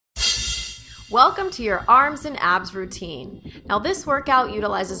Welcome to your arms and abs routine. Now this workout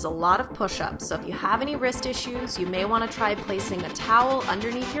utilizes a lot of push-ups, so if you have any wrist issues, you may want to try placing a towel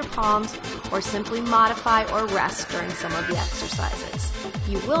underneath your palms or simply modify or rest during some of the exercises.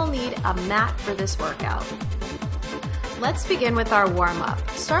 You will need a mat for this workout. Let's begin with our warm-up.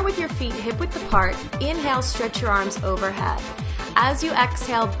 Start with your feet hip-width apart. Inhale, stretch your arms overhead. As you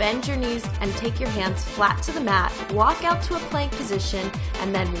exhale, bend your knees and take your hands flat to the mat. Walk out to a plank position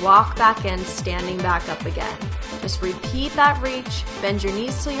and then walk back in, standing back up again. Just repeat that reach. Bend your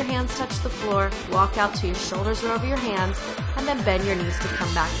knees till your hands touch the floor. Walk out till your shoulders are over your hands and then bend your knees to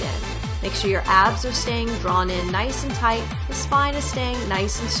come back in. Make sure your abs are staying drawn in nice and tight. The spine is staying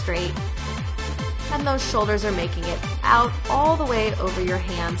nice and straight. And those shoulders are making it out all the way over your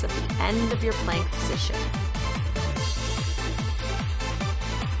hands at the end of your plank position.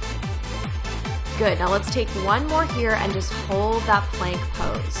 Good, now let's take one more here and just hold that plank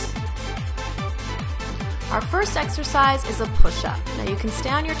pose. Our first exercise is a push-up. Now you can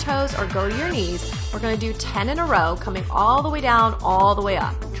stay on your toes or go to your knees. We're going to do 10 in a row, coming all the way down, all the way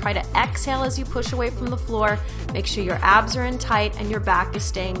up. Try to exhale as you push away from the floor. Make sure your abs are in tight and your back is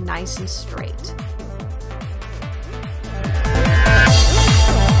staying nice and straight.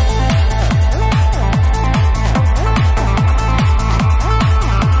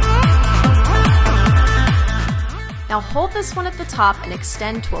 Now hold this one at the top and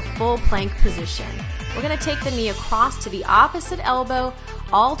extend to a full plank position. We're going to take the knee across to the opposite elbow,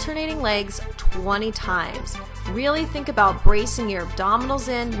 alternating legs 20 times. Really think about bracing your abdominals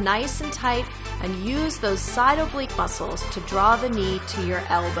in nice and tight and use those side oblique muscles to draw the knee to your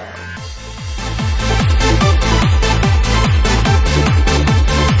elbow.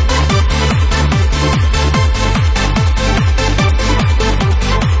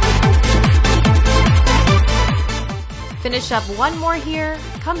 Finish up one more here,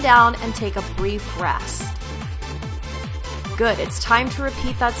 come down and take a brief rest. Good, it's time to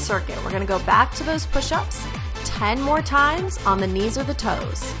repeat that circuit. We're going to go back to those push-ups 10 more times on the knees or the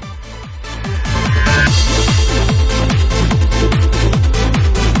toes.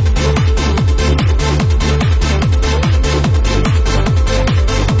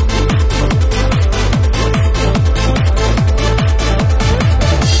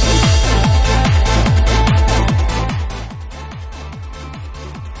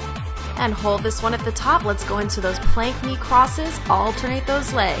 And hold this one at the top. Let's go into those plank knee crosses. Alternate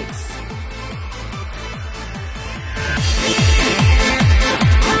those legs.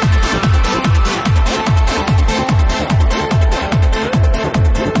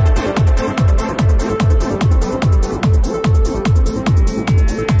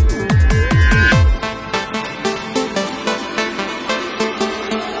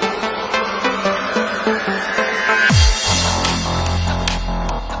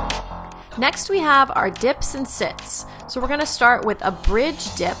 Next we have our dips and sits. So we're going to start with a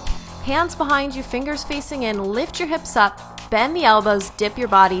bridge dip. Hands behind you, fingers facing in, lift your hips up, bend the elbows, dip your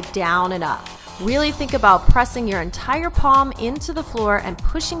body down and up. Really think about pressing your entire palm into the floor and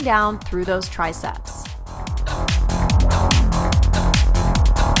pushing down through those triceps.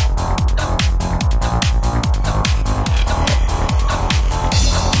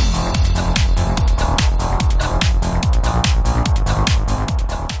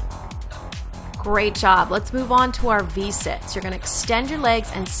 Great job. Let's move on to our V-sits. You're going to extend your legs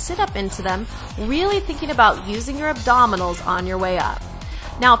and sit up into them, really thinking about using your abdominals on your way up.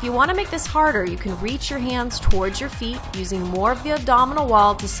 Now, if you want to make this harder, you can reach your hands towards your feet, using more of the abdominal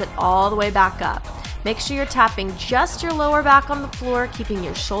wall to sit all the way back up. Make sure you're tapping just your lower back on the floor, keeping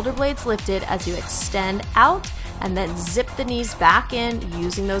your shoulder blades lifted as you extend out, and then zip the knees back in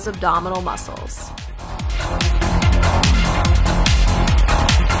using those abdominal muscles.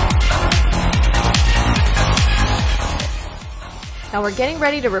 Now we're getting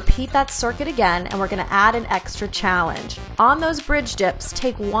ready to repeat that circuit again, and we're going to add an extra challenge. On those bridge dips,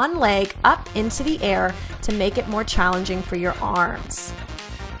 take one leg up into the air to make it more challenging for your arms.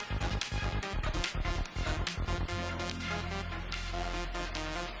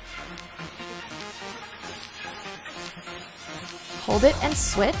 Hold it and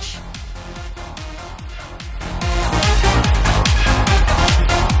switch.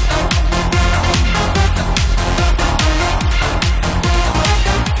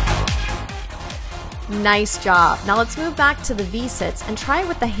 Nice job. Now let's move back to the V-sits and try it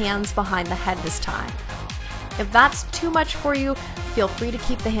with the hands behind the head this time. If that's too much for you, feel free to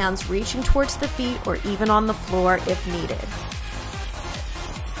keep the hands reaching towards the feet or even on the floor if needed.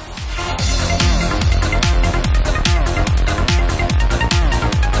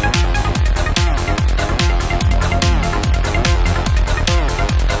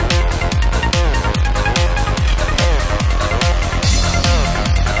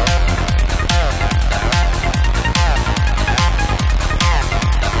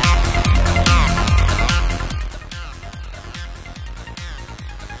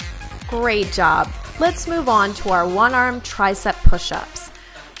 Great job. Let's move on to our one-arm tricep push-ups.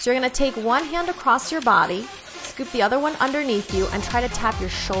 So you're going to take one hand across your body, scoop the other one underneath you, and try to tap your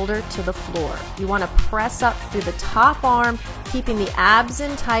shoulder to the floor. You want to press up through the top arm, keeping the abs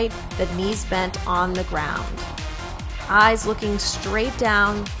in tight, the knees bent on the ground. Eyes looking straight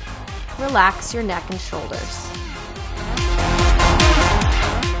down. Relax your neck and shoulders.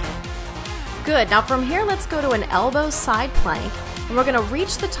 Good. Now from here, let's go to an elbow side plank. And we're going to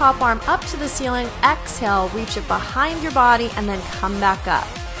reach the top arm up to the ceiling. Exhale, reach it behind your body, and then come back up.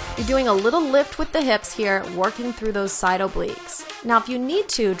 You're doing a little lift with the hips here, working through those side obliques. Now if you need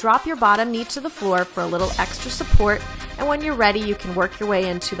to, drop your bottom knee to the floor for a little extra support, and when you're ready, you can work your way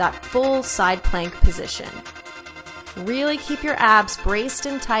into that full side plank position. Really keep your abs braced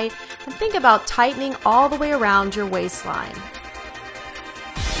and tight, and think about tightening all the way around your waistline.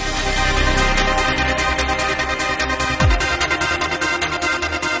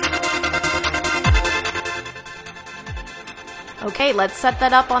 Okay, let's set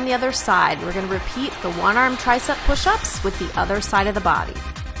that up on the other side. We're going to repeat the one-arm tricep push-ups with the other side of the body.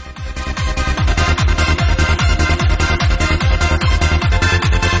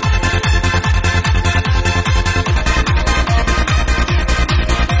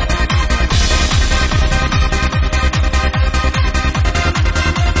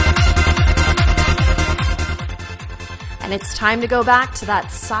 And it's time to go back to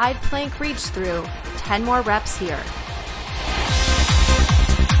that side plank reach through. 10 more reps here.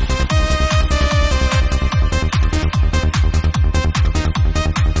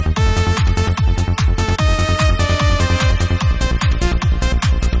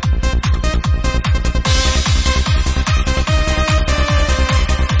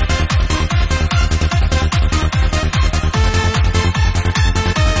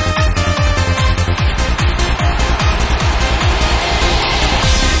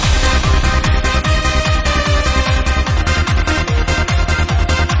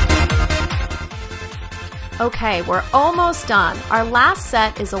 Okay, we're almost done. Our last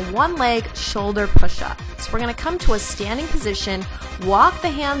set is a one-leg shoulder push-up. So we're going to come to a standing position, walk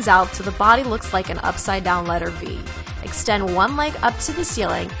the hands out so the body looks like an upside-down letter V. Extend one leg up to the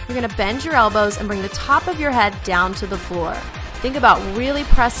ceiling. You're going to bend your elbows and bring the top of your head down to the floor. Think about really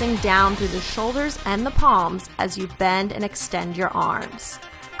pressing down through the shoulders and the palms as you bend and extend your arms.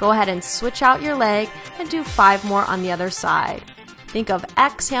 Go ahead and switch out your leg and do 5 more on the other side. Think of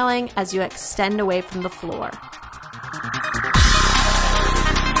exhaling as you extend away from the floor.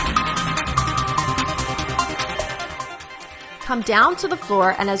 Come down to the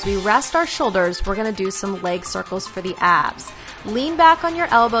floor, and as we rest our shoulders, we're going to do some leg circles for the abs. Lean back on your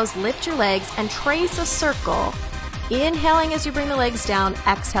elbows, lift your legs, and trace a circle. Inhaling as you bring the legs down,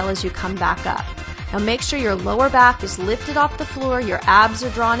 exhale as you come back up. Now make sure your lower back is lifted off the floor, your abs are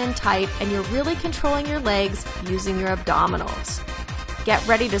drawn in tight, and you're really controlling your legs using your abdominals. Get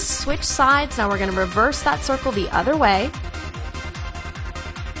ready to switch sides. Now we're going to reverse that circle the other way.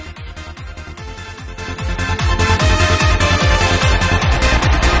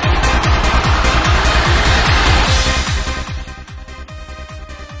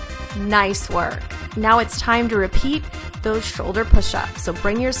 Nice work. Now it's time to repeat those shoulder push-ups. So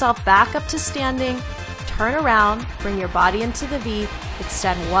bring yourself back up to standing, turn around, bring your body into the V,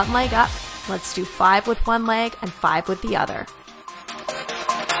 extend one leg up. Let's do 5 with one leg and 5 with the other.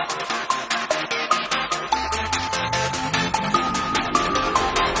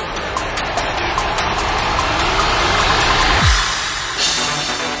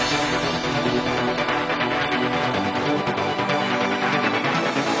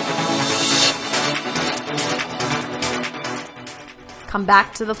 Come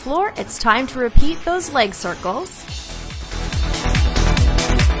back to the floor. It's time to repeat those leg circles.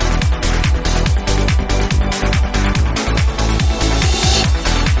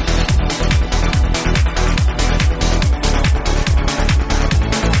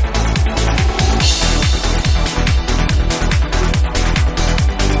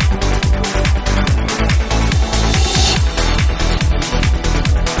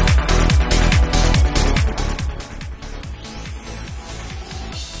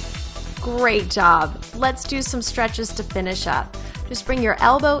 Great job. Let's do some stretches to finish up. Just bring your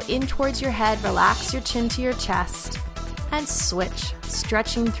elbow in towards your head, relax your chin to your chest, and switch,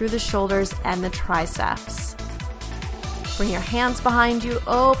 stretching through the shoulders and the triceps. Bring your hands behind you,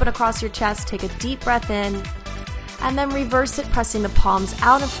 open across your chest, take a deep breath in, and then reverse it, pressing the palms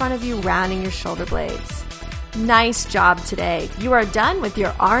out in front of you, rounding your shoulder blades. Nice job today. You are done with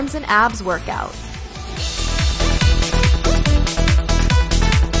your arms and abs workout.